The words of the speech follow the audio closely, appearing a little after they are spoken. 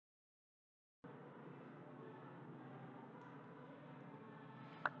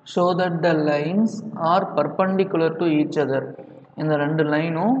show that the lines are perpendicular to each other. இந்த ரெண்டு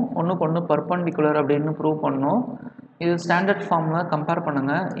லைனும் ஒன்றுக்கு ஒன்று பர்பண்டிகுலர் அப்படின்னு ப்ரூவ் பண்ணோம். இது ஸ்டாண்டர்ட் ஃபார்மில் கம்பேர்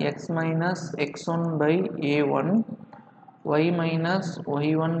பண்ணுங்கள். x minus x1 by a1, y minus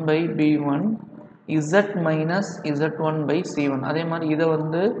y1 by b1, z minus z1 by c1. அதே மாதிரி இதை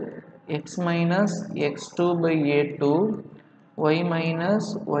வந்து x minus x2 by a2, y minus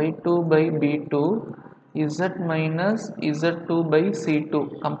y2 by b2, z minus z2 by c2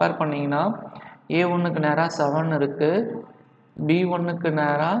 compare பண்ணிங்கன்னா a1 க்கு நேரா 7 இருக்கு, b1 க்கு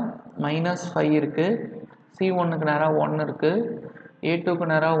நேரா -5 இருக்கு, c1 க்கு நேரா 1 இருக்கு, a2 க்கு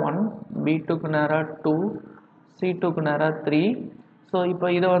நேரா 1, b2 க்கு நேரா 2, c2 க்கு நேரா 3. ஸோ இப்போ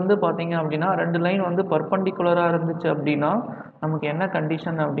இதை வந்து பார்த்தீங்க அப்படின்னா ரெண்டு லைன் வந்து பர்பண்டிகுலராக இருந்துச்சு அப்படின்னா நமக்கு என்ன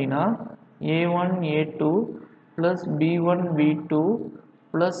கண்டிஷன் அப்படின்னா a1 a2 plus b1 b2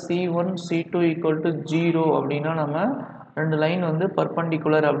 plus c1 c2 equal to 0 அப்படின்னா நம்ம ரெண்டு லைன் வந்து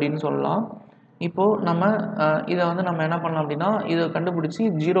பர்பண்டிகுலர் அப்படின்னு சொல்லலாம். இப்போது நம்ம இதை வந்து நம்ம என்ன பண்ணலாம் அப்படின்னா இதை கண்டுபிடிச்சி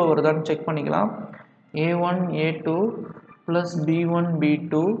 0 வருதான்னு செக் பண்ணிக்கலாம். a1 a2 plus b1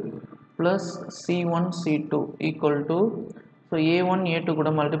 b2 plus c1 c2 equal to, so a1 a2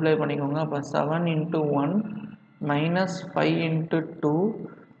 கூட மல்டிப்ளை பண்ணிக்கோங்க. அப்போ 7 into 1 minus 5 into 2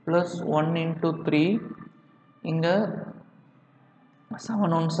 plus 1 into 3. இங்கே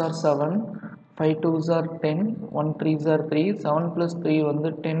 7 ones are 7, 5 twos are 10, 1 threes are 3, 7 plus 3 வந்து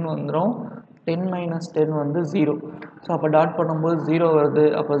 10 வந்துடும், 10 minus 10 வந்து 0. ஸோ அப்போ டாட் பண்ணும்போது 0 வருது.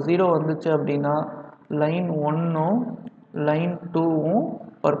 அப்போ 0 வந்துச்சு அப்படின்னா லைன் 1ம் லைன் 2ம்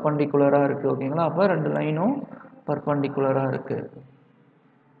பர்பண்டிகுலராக இருக்குது. ஓகேங்களா? அப்போ ரெண்டு லைனும் பர்பண்டிகுலராக இருக்குது.